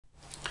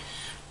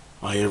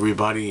Hi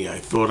everybody, I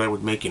thought I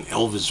would make an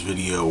Elvis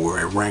video where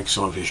I rank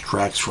some of his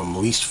tracks from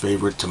least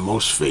favorite to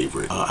most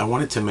favorite. I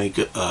wanted to make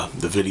the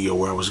video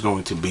where I was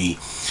going to be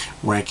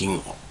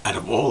ranking out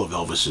of all of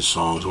Elvis's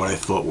songs what I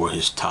thought were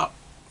his top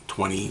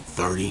 20,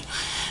 30.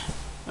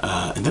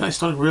 And then I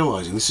started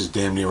realizing this is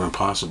damn near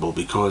impossible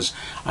because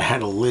I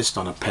had a list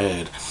on a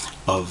pad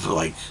of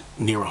like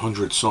near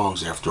 100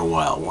 songs after a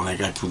while when I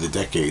got through the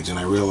decades, and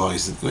I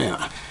realized that,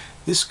 man,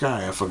 this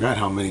guy, I forgot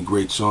how many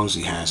great songs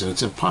he has, and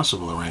it's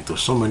impossible to rank them.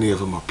 So many of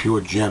them are pure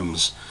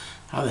gems.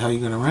 How the hell are you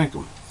going to rank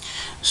them?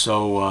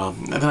 So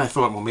and then I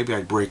thought, well, maybe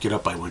I'd break it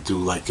up. I would do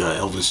like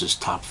Elvis's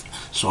top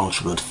songs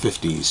from the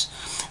 50s,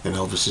 then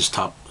Elvis's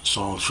top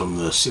songs from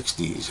the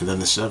 60s, and then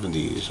the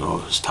 70s,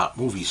 or his top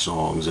movie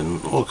songs,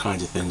 and all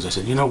kinds of things. I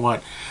said, you know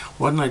what?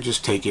 Why don't I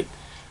just take it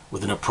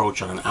with an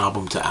approach on an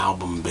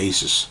album-to-album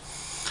basis?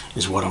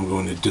 Is what I'm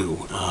going to do,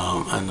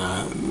 and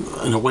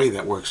in a way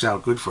that works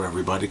out good for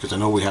everybody, because I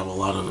know we have a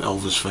lot of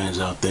Elvis fans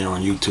out there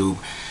on YouTube,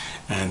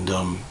 and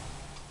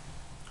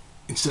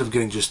instead of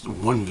getting just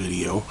one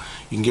video,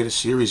 you can get a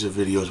series of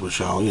videos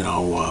which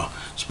I'll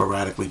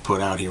sporadically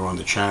put out here on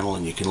the channel,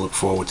 and you can look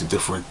forward to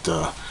different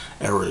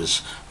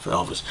eras for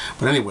Elvis.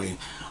 But anyway,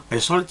 I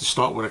decided to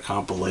start with a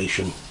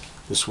compilation,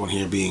 this one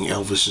here being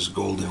Elvis's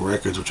Golden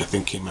Records, which I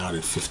think came out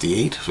in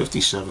 58,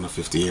 57 or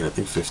 58, I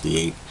think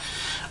 58.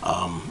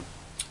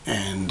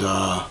 And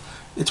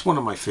it's one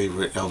of my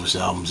favorite Elvis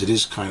albums. It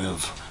is kind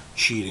of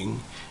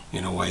cheating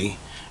in a way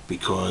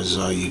because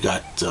you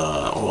got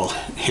all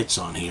hits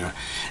on here,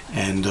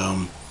 and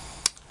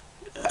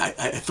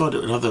I thought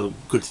another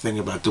good thing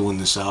about doing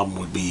this album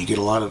would be you get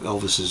a lot of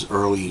Elvis's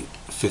early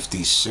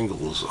 50s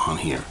singles on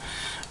here,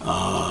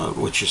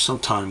 which is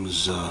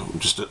sometimes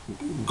just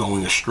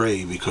going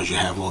astray because you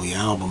have all the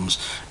albums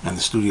and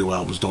the studio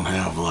albums don't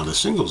have a lot of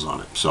singles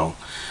on it. So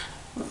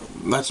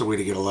that's a way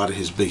to get a lot of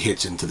his big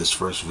hits into this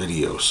first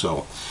video,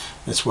 so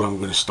that's what I'm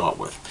going to start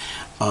with.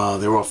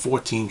 There are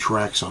 14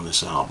 tracks on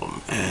this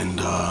album, and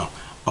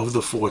of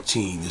the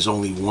 14, there's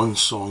only one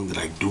song that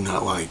I do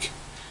not like.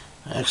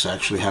 I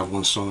actually have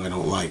one song I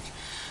don't like.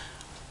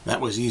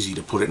 That was easy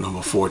to put at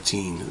number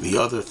 14. The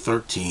other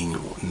 13,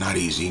 not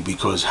easy,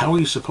 because how are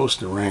you supposed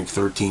to rank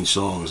 13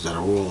 songs that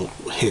are all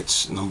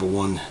hits, number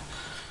one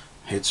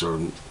hits, or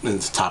in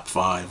the top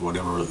 5,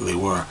 whatever they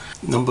were?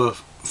 Number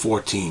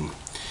 14.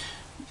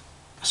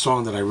 A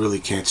song that I really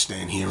can't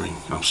stand hearing,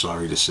 I'm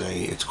sorry to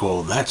say. It's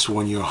called That's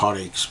When Your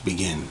Heartaches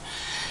Begin.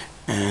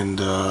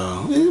 And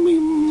I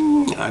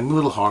mean, I'm a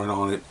little hard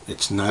on it.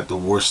 It's not the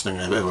worst thing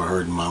I've ever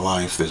heard in my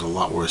life. There's a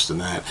lot worse than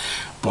that.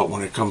 But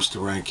when it comes to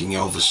ranking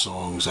Elvis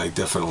songs, I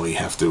definitely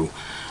have to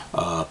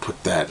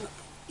put that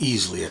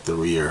easily at the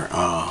rear.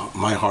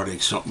 My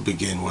heartaches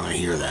begin when I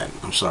hear that.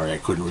 I'm sorry, I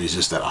couldn't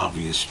resist that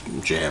obvious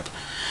jab.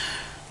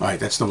 Alright,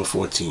 that's number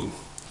 14.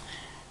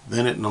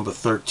 Then at number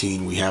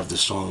 13, we have the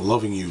song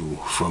Loving You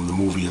from the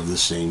movie of the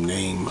same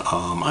name.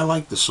 I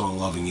like the song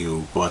Loving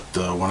You, but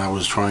when I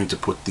was trying to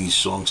put these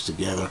songs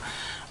together,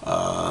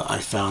 I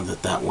found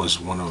that that was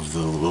one of the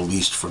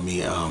least for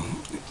me,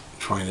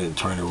 trying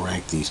to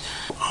rank these.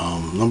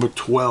 Number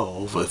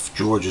 12, if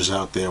George is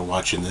out there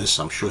watching this,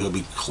 I'm sure he'll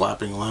be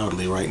clapping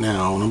loudly right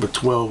now. Number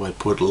 12, I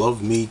put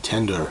Love Me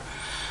Tender,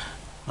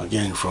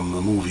 again from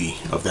the movie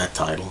of that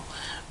title.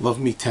 Love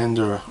Me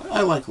Tender,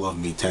 I like Love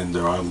Me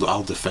Tender,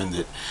 I'll defend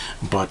it,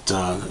 but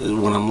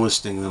when I'm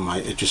listing them,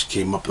 it just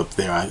came up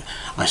there.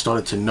 I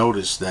started to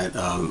notice that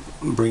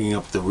bringing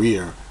up the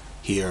rear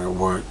here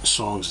were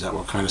songs that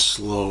were kind of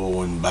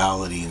slow and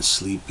ballady and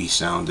sleepy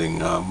sounding,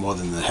 more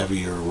than the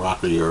heavier,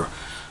 rockier,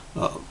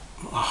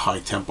 high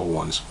tempo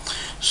ones.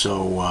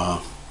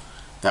 So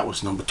that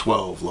was number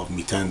 12, Love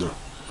Me Tender.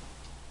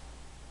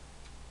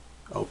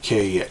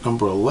 Okay, at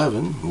number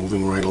 11,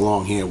 moving right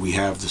along here, we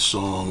have the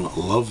song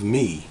Love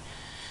Me.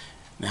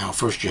 Now,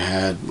 first you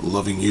had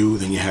Loving You,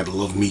 then you had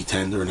Love Me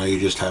Tender, and now you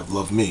just have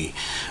Love Me,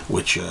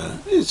 which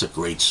is a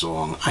great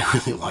song. I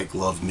really like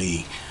Love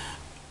Me.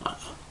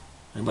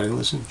 Anybody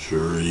listen?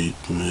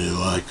 Treat me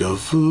like a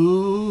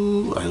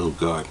fool. Oh,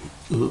 God.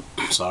 Ooh,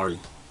 sorry.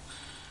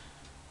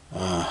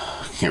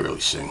 Can't really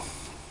sing.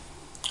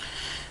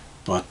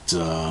 But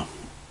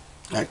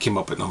that came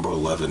up at number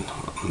 11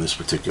 on this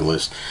particular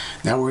list.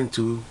 Now we're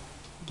into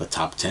the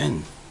top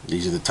 10.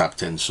 These are the top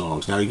 10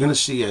 songs. Now you're going to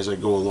see as I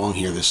go along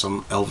here, there's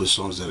some Elvis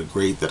songs that are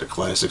great, that are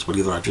classics, but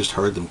either I've just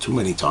heard them too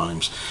many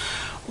times,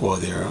 or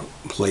they're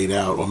played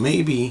out, or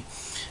maybe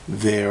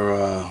they're,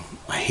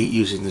 I hate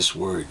using this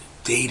word,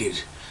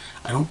 dated.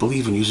 I don't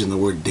believe in using the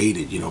word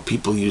dated. You know,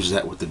 people use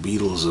that with the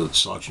Beatles,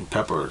 Sgt.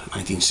 Pepper,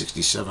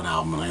 1967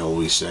 album, and I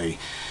always say,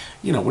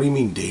 you know, what do you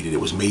mean dated? It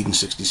was made in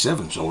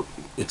 67, so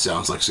it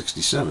sounds like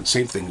 67.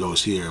 Same thing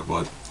goes here,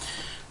 but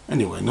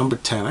anyway, number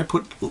 10, I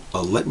put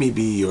Let Me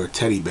Be Your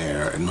Teddy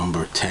Bear at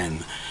number 10.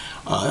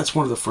 That's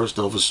one of the first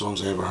Elvis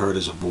songs I ever heard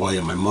as a boy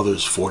in my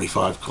mother's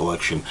 45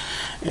 collection.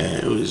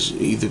 It was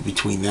either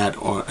between that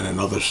and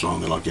another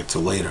song that I'll get to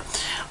later.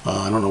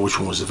 I don't know which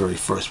one was the very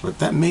first, but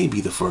that may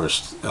be the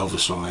first Elvis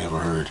song I ever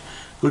heard.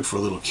 Good for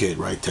a little kid,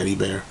 right, Teddy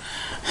Bear?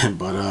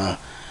 But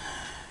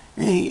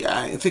Hey,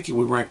 I think it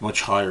would rank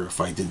much higher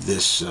if I did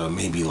this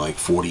maybe like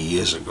 40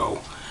 years ago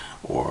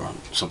or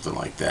something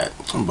like that.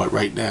 But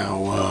right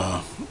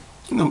now,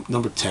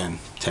 number 10,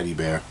 Teddy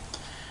Bear.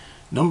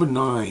 Number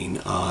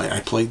 9,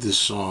 I played this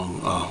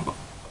song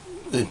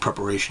in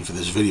preparation for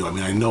this video. I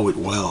mean, I know it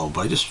well,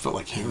 but I just felt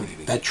like hearing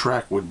it. That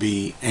track would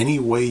be Any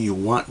Way You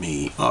Want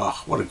Me.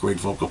 What a great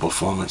vocal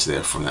performance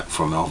there from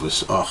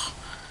Elvis. It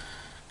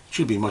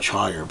should be much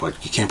higher,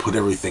 but you can't put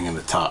everything in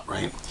the top,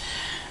 right?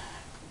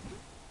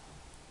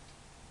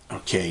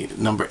 Okay,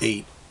 number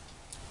 8,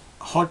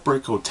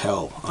 Heartbreak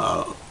Hotel,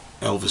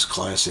 Elvis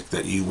classic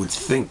that you would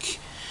think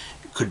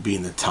could be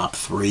in the top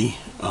 3,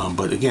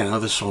 but again,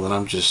 another song that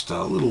I'm just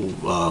a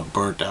little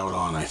burnt out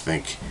on, I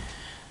think.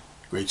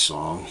 Great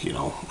song, you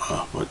know,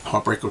 but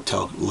Heartbreak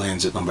Hotel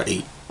lands at number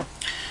 8.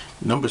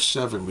 Number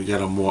 7, we got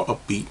a more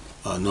upbeat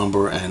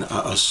number, and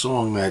a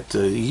song that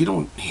you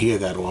don't hear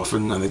that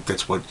often. I think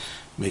that's what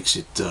makes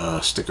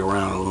it stick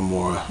around a little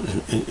more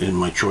in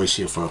my choice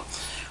here for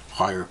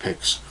higher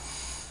picks.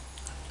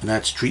 And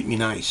that's Treat Me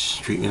Nice.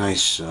 Treat Me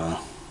Nice, a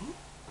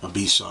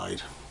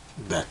B-side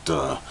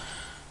that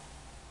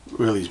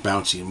really is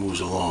bouncy and moves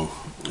along.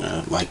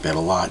 Like that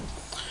a lot.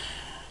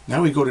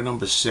 Now we go to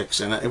number 6,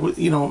 and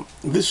you know,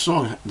 this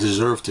song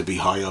deserved to be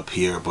high up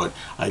here, but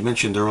I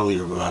mentioned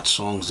earlier about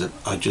songs that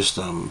I just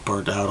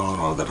burnt out on,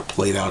 or that are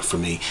played out for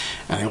me,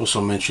 and I also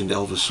mentioned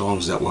Elvis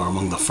songs that were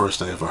among the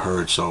first I ever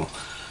heard, so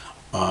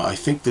I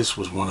think this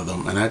was one of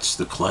them, and that's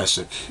the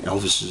classic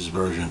Elvis's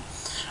version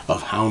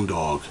of Hound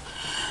Dog.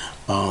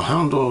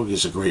 Hound Dog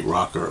is a great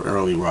rocker,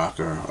 early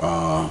rocker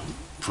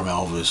from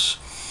Elvis.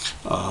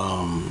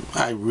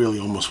 I really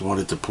almost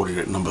wanted to put it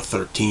at number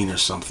 13 or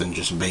something,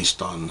 just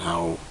based on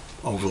how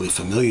overly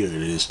familiar it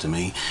is to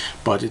me,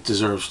 but it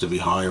deserves to be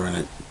higher, and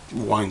it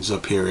winds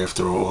up here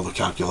after all the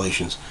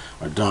calculations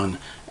are done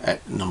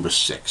at number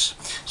 6.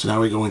 So now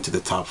we go into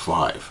the top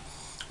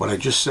 5. What I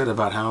just said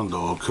about Hound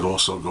Dog could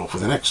also go for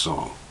the next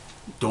song,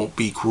 Don't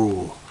Be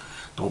Cruel.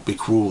 Don't Be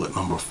Cruel at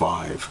number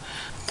 5.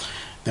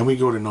 Then we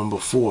go to number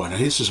 4, and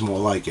this is more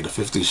like it, a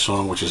 50s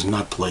song which is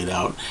not played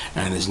out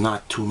and is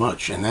not too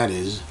much, and that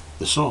is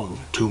the song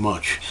Too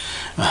Much.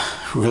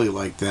 Really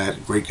like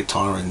that. Great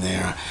guitar in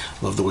there.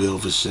 Love the way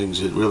Elvis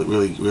sings it.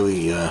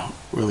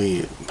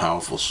 Really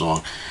powerful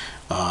song.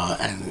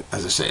 And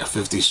as I say, a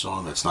 50s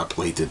song that's not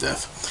played to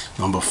death.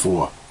 Number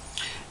 4.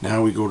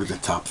 Now we go to the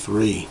top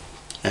 3,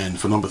 and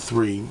for number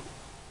 3,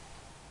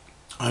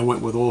 I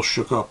went with All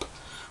Shook Up.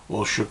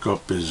 All Shook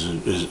Up is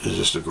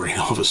just a great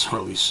Elvis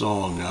early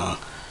song.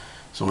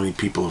 So many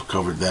people have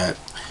covered that,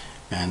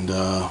 and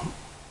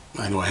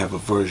I know I have a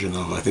version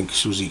of, I think,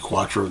 Susie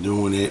Quattro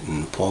doing it,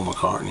 and Paul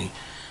McCartney,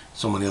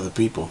 so many other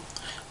people.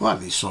 A lot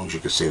of these songs you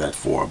could say that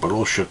for, but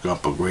All Shook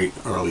Up, a great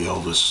early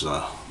Elvis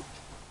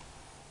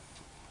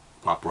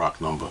pop rock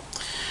number.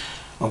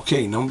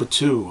 Okay, number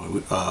 2,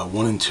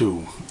 1 and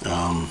 2.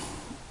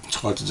 It's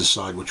hard to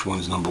decide which one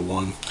is number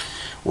 1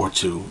 or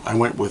 2. I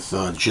went with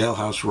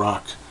Jailhouse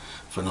Rock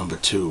for number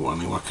 2. I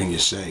mean, what can you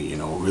say? You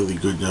know, really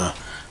good,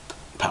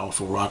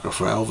 powerful rocker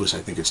for Elvis. I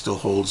think it still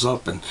holds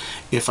up. And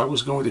if I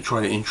was going to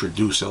try to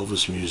introduce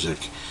Elvis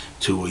music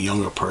to a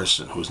younger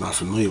person who's not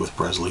familiar with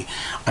Presley,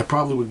 I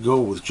probably would go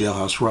with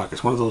Jailhouse Rock.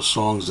 It's one of those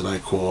songs that I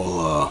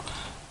call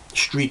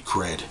street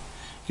cred.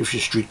 Gives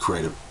you street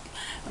cred.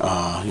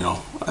 You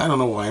know, I don't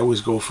know why. I always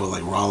go for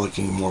like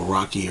rollicking, more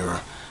rockier,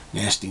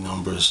 nasty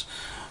numbers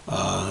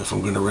if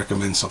I'm going to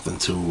recommend something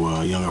to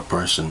a younger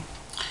person.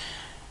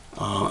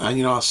 And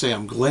you know, I'll say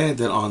I'm glad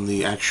that on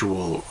the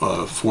actual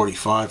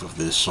 45 of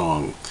this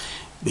song,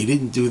 they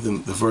didn't do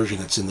the version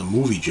that's in the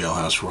movie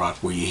Jailhouse Rock,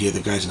 where you hear the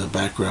guys in the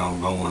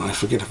background going, I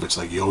forget if it's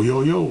like, yo,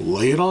 yo, yo,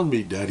 lay it on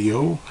me,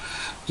 daddy-o.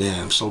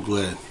 Yeah, I'm so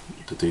glad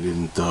that they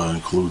didn't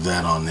include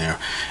that on there.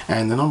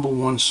 And the number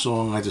 1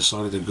 song I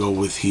decided to go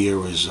with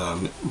here is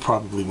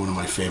probably one of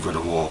my favorite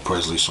of all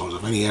Presley songs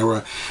of any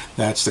era.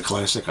 That's the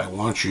classic, I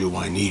Want You,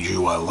 I Need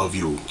You, I Love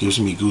You. Gives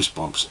me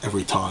goosebumps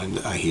every time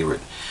that I hear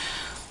it.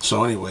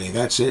 So anyway,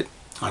 that's it.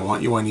 I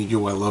Want You, I Need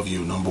You, I Love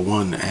You, number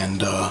 1.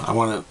 And I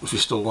want to, if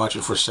you're still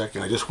watching for a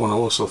second, I just want to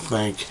also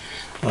thank,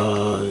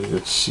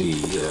 let's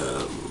see,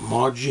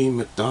 Margie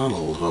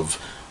McDonald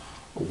of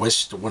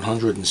West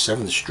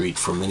 107th Street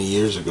from many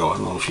years ago. I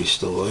don't know if she's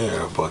still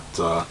there,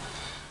 but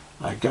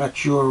I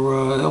got your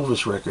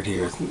Elvis record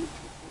here.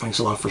 Thanks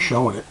a lot for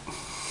showing it.